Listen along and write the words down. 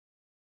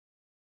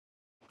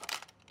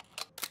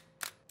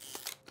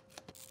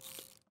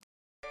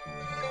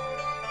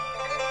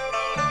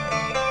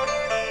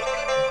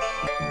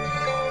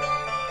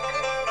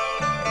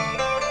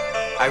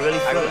I really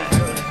feel it.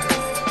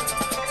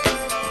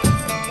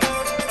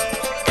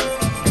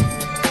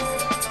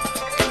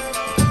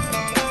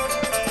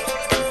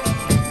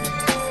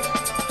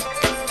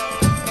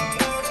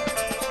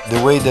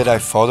 The way that I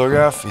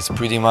photograph is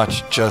pretty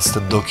much just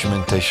a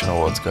documentation of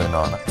what's going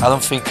on. I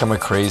don't think I'm a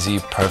crazy,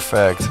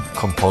 perfect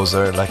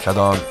composer. Like, I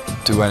don't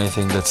do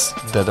anything that's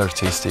that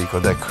artistic or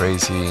that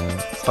crazy.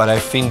 But I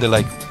think that,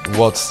 like,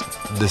 what's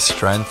the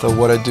strength of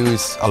what I do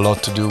is a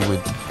lot to do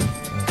with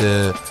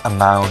the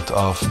amount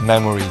of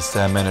memories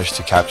that I manage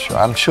to capture.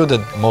 I'm sure that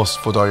most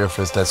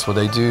photographers, that's what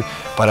they do,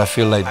 but I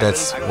feel like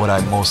that's what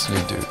I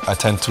mostly do. I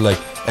tend to like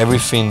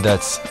everything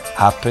that's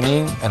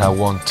happening and I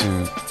want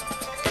to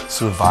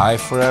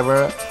survive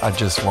forever, I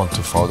just want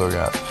to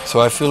photograph. So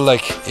I feel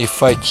like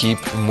if I keep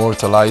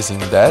immortalizing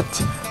that,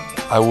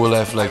 I will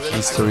have like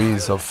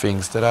histories of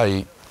things that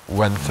I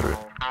went through.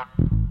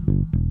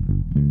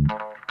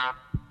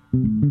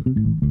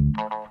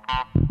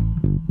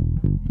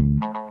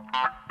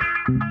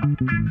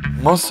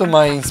 Most of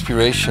my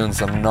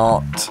inspirations are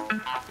not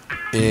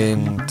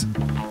in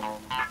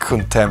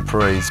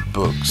contemporary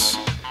books.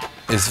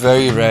 It's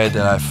very rare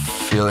that I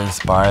feel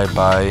inspired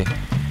by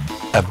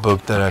a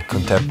book that a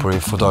contemporary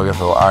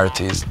photographer or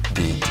artist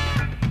did.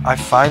 I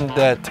find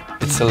that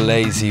it's a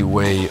lazy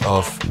way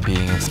of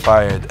being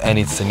inspired and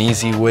it's an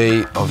easy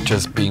way of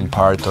just being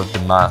part of the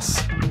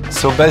mass.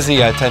 So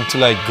basically I tend to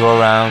like go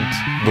around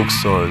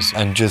bookstores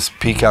and just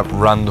pick up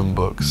random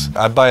books.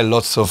 I buy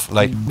lots of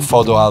like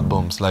photo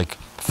albums, like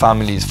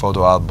families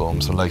photo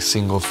albums or like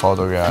single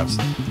photographs,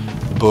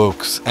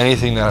 books,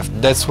 anything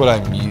that's what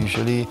I'm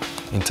usually,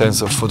 in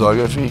terms of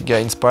photography,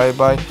 get inspired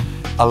by.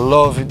 A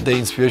lot of the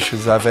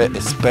inspirations I've had,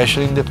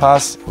 especially in the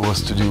past,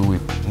 was to do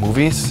with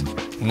movies.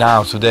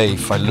 Now, today,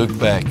 if I look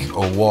back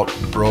on what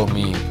brought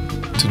me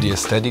to the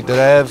aesthetic that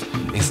I have,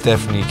 it's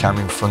definitely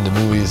coming from the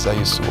movies I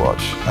used to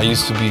watch. I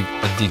used to be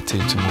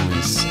addicted to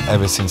movies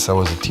ever since I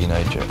was a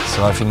teenager.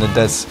 So I think that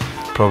that's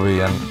probably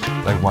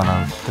like one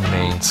of the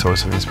main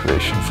sources of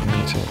inspiration for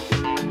me too.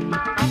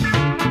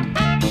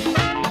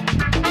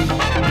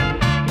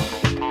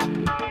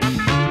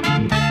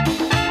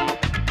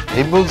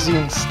 Ball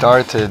Zine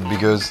started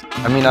because,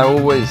 I mean, I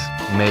always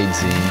made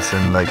zines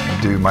and like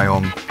do my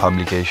own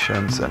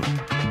publications, and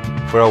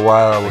for a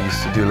while I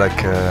used to do like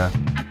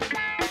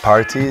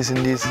parties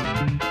in this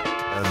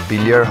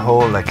billiard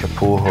hall, like a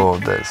pool hall.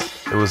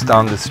 It was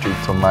down the street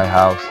from my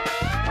house,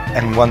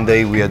 and one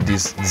day we had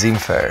this zine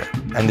fair,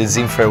 and the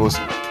zine fair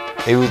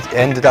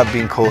ended up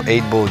being called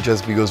 8 Ball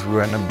just because we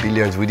were in a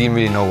billiards. We didn't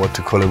really know what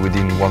to call it. We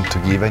didn't want to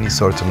give any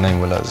sort of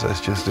name. Well,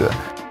 let's just do it.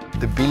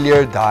 The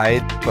billiard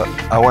died, but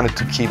I wanted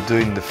to keep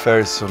doing the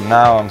fairs, so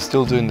now I'm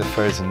still doing the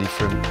fairs in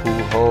different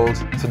pool halls.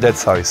 So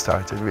that's how it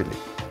started, really.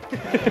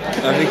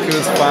 I think it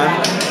was fun.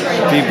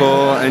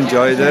 People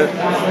enjoyed it.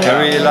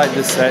 I really liked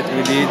the set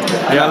we did.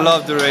 And I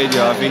love the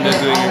radio. I think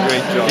they're doing a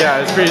great job.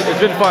 Yeah, it's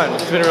been fun.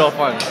 It's been real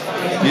fun.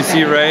 You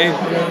see Ray?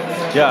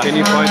 Yeah. Can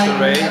you point to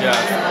Ray?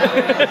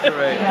 Yeah. To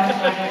Ray.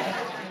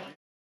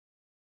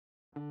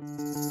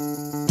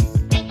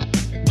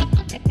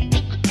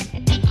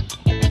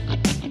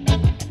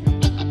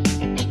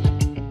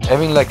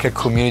 Having like a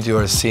community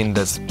or a scene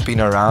that's been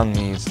around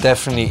me has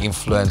definitely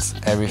influenced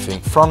everything.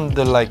 From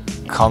the like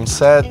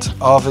concept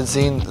of a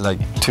zine, like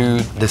to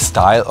the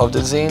style of the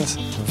zines,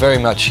 very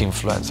much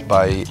influenced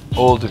by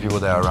all the people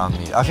that are around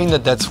me. I think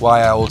that that's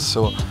why I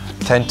also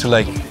tend to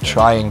like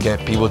try and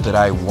get people that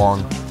I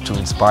want to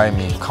inspire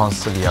me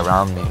constantly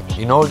around me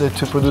in order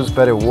to produce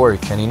better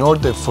work and in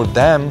order for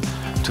them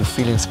to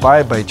feel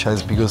inspired by each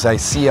other, because I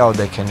see how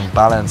they can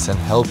balance and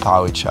help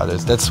out each other.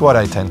 That's what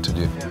I tend to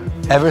do.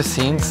 Ever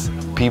since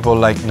people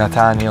like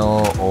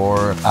Nathaniel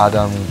or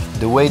Adam,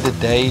 the way that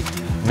they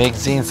make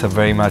zines are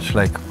very much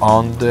like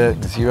on the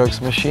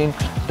Xerox machine.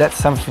 That's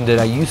something that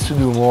I used to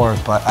do more,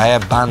 but I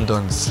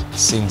abandoned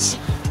since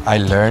I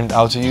learned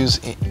how to use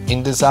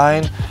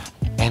InDesign.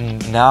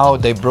 And now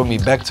they brought me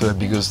back to it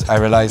because I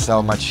realized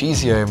how much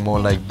easier and more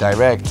like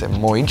direct and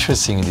more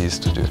interesting it is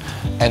to do.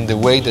 And the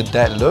way that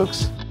that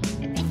looks,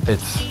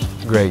 it's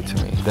great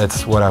to me.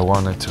 That's what I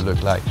want it to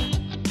look like.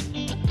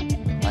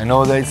 I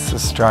know that it's a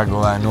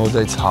struggle, I know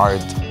that it's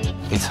hard.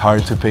 It's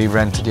hard to pay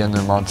rent at the end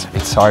of the month.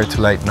 It's hard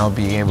to like not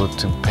being able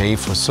to pay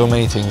for so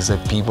many things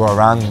that people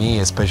around me,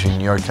 especially in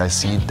New York, I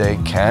see they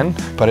can.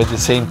 But at the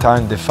same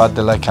time, the fact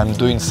that like I'm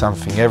doing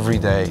something every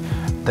day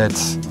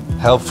that's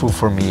helpful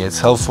for me, it's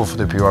helpful for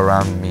the people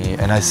around me,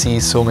 and I see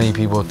so many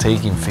people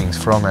taking things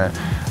from it,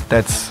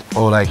 that's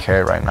all I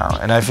care right now.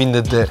 And I think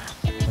that the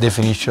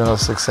definition of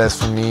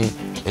success for me,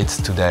 it's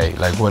today.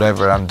 Like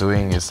whatever I'm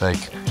doing is like,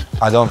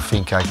 I don't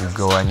think I could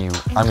go any,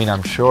 I mean,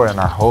 I'm sure and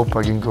I hope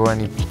I can go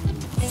any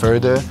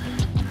further,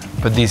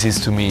 but this is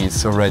to me,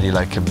 it's already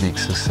like a big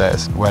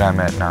success where I'm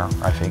at now,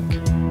 I think.